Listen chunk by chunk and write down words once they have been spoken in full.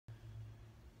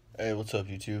Hey, what's up,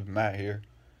 YouTube? Matt here,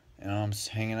 and I'm just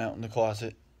hanging out in the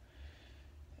closet.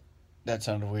 That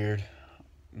sounded weird.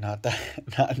 Not that,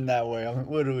 not in that way. I'm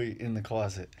literally in the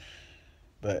closet.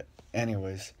 But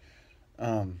anyways,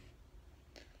 um,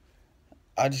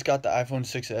 I just got the iPhone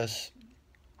 6s,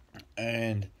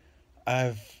 and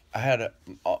I had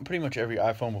pretty much every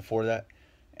iPhone before that,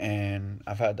 and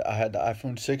I had the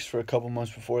iPhone 6 for a couple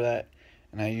months before that,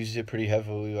 and I used it pretty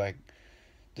heavily, like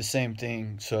the same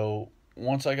thing. So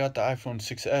once I got the iPhone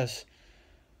 6s,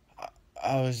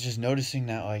 I was just noticing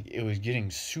that like it was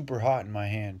getting super hot in my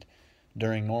hand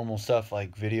during normal stuff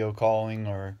like video calling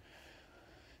or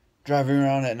driving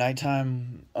around at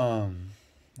nighttime,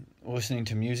 listening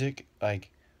to music. Like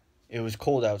it was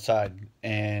cold outside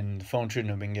and the phone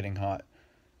shouldn't have been getting hot.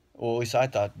 Well, at least I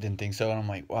didn't think so. And I'm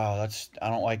like, wow, I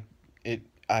don't like it.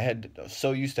 I had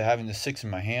so used to having the 6 in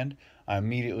my hand, I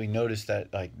immediately noticed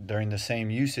that like during the same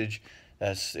usage,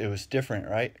 it was different,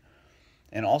 right?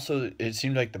 And also, it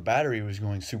seemed like the battery was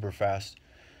going super fast.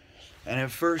 And at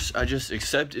first, I just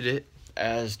accepted it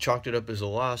as chalked it up as a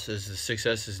loss, as the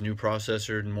 6S's new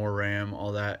processor and more RAM,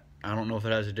 all that. I don't know if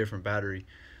it has a different battery,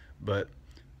 but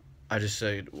I just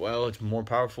said, well, it's more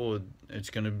powerful. It's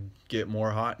gonna get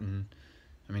more hot, and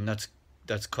I mean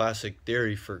that's classic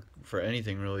theory for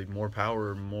anything really. More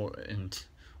power, more, and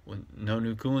when no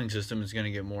new cooling system is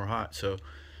gonna get more hot. So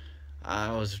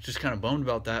I was just kind of bummed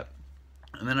about that.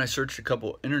 And then I searched a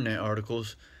couple internet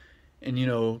articles, and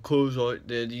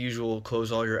the usual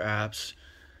close all your apps,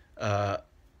 uh,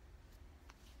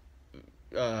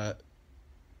 uh,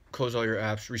 close all your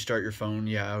apps, restart your phone.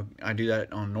 Yeah, I do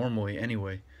that on normally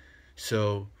anyway.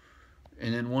 So,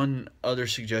 and then one other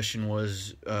suggestion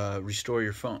was restore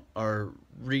your phone or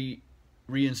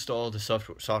reinstall the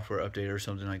software update or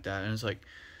something like that. And it's like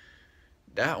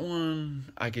that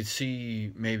one I could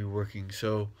see maybe working.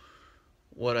 So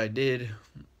what I did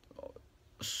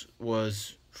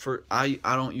was I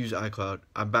don't use iCloud.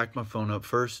 I backed my phone up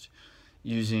first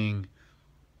using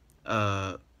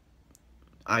iTunes.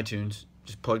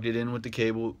 Just plugged it in with the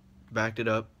cable, backed it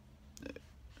up,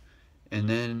 and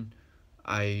then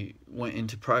I went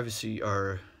into privacy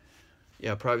and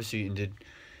did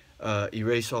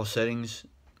erase all settings,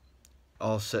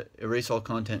 erase all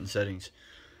content and settings,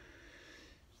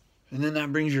 and then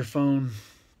that brings your phone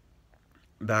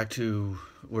back to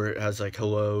where it has like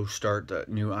hello, start the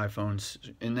new iPhones.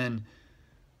 And then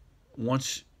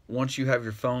once you have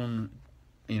your phone,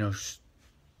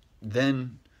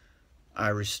 then I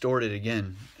restored it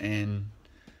again, and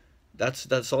that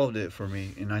solved it for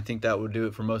me. And I think that would do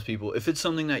it for most people. If it's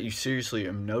something that you seriously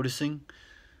are noticing,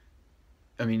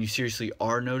 you seriously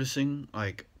are noticing,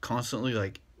 like constantly,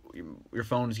 like your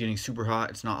phone is getting super hot,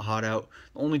 it's not hot out.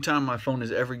 The only time my phone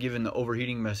has ever given the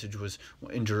overheating message was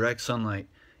in direct sunlight,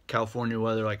 California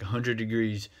weather, like 100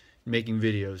 degrees, making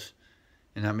videos,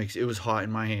 and it was hot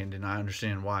in my hand, and I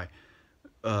understand why.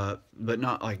 But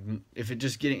not like if it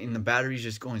just getting in the battery's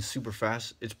just going super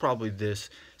fast. It's probably this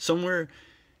somewhere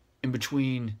in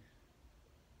between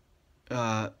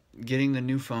getting the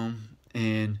new phone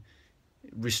and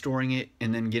restoring it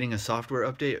and then getting a software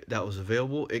update that was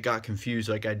available. It got confused,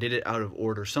 like I did it out of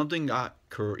order. Something got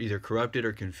either corrupted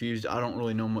or confused. I don't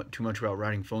really know too much about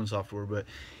writing phone software, but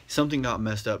something got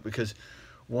messed up because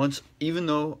even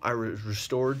though I was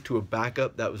restored to a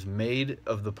backup that was made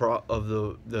of when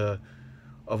the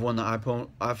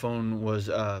iPhone was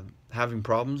having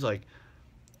problems, like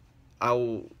I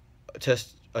will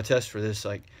attest for this.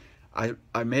 Like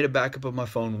I made a backup of my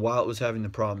phone while it was having the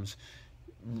problems.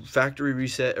 Factory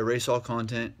reset, erase all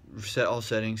content, reset all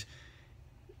settings,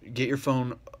 get your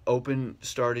phone open,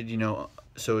 started,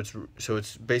 so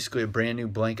it's basically a brand new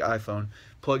blank iPhone.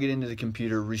 Plug it into the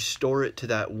computer, restore it to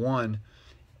that one,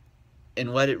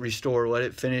 and let it restore, let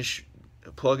it finish.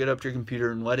 Plug it up to your computer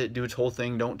and let it do its whole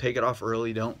thing. Don't take it off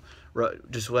early.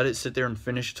 Just let it sit there and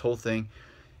finish its whole thing.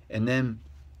 And then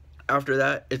after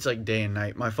that, it's like day and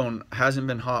night. My phone hasn't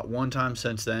been hot one time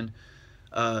since then.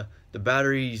 The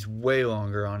battery's way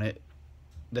longer on it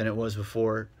than it was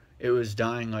before. It was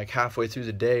dying like halfway through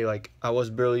the day. Like I was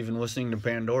barely even listening to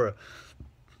Pandora.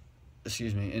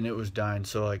 Excuse me, and it was dying.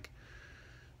 So like,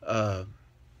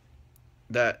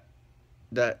 that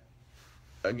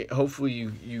hopefully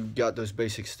you got those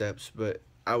basic steps. But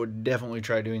I would definitely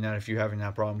try doing that if you're having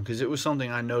that problem, because it was something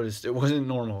I noticed. It wasn't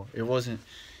normal. It wasn't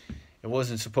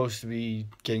supposed to be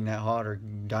getting that hot or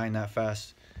dying that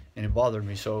fast, and it bothered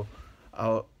me. So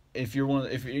if you're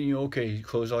okay,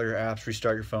 close all your apps,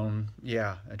 restart your phone.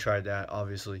 Yeah, I tried that,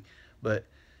 obviously. But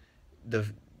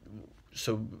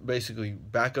so basically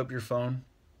back up your phone,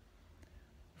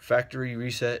 factory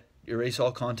reset, erase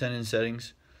all content and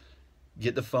settings,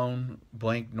 get the phone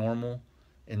blank normal,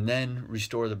 and then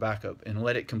restore the backup and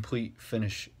let it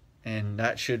finish. And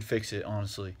that should fix it,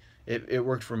 honestly. It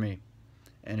worked for me.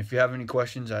 And if you have any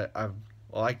questions, I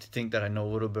like to think that I know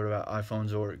a little bit about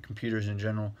iPhones or computers in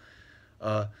general.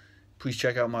 Uh, Please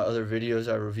check out my other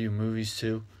videos. I review movies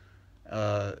too.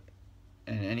 And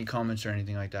any comments or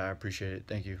anything like that, I appreciate it.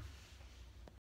 Thank you.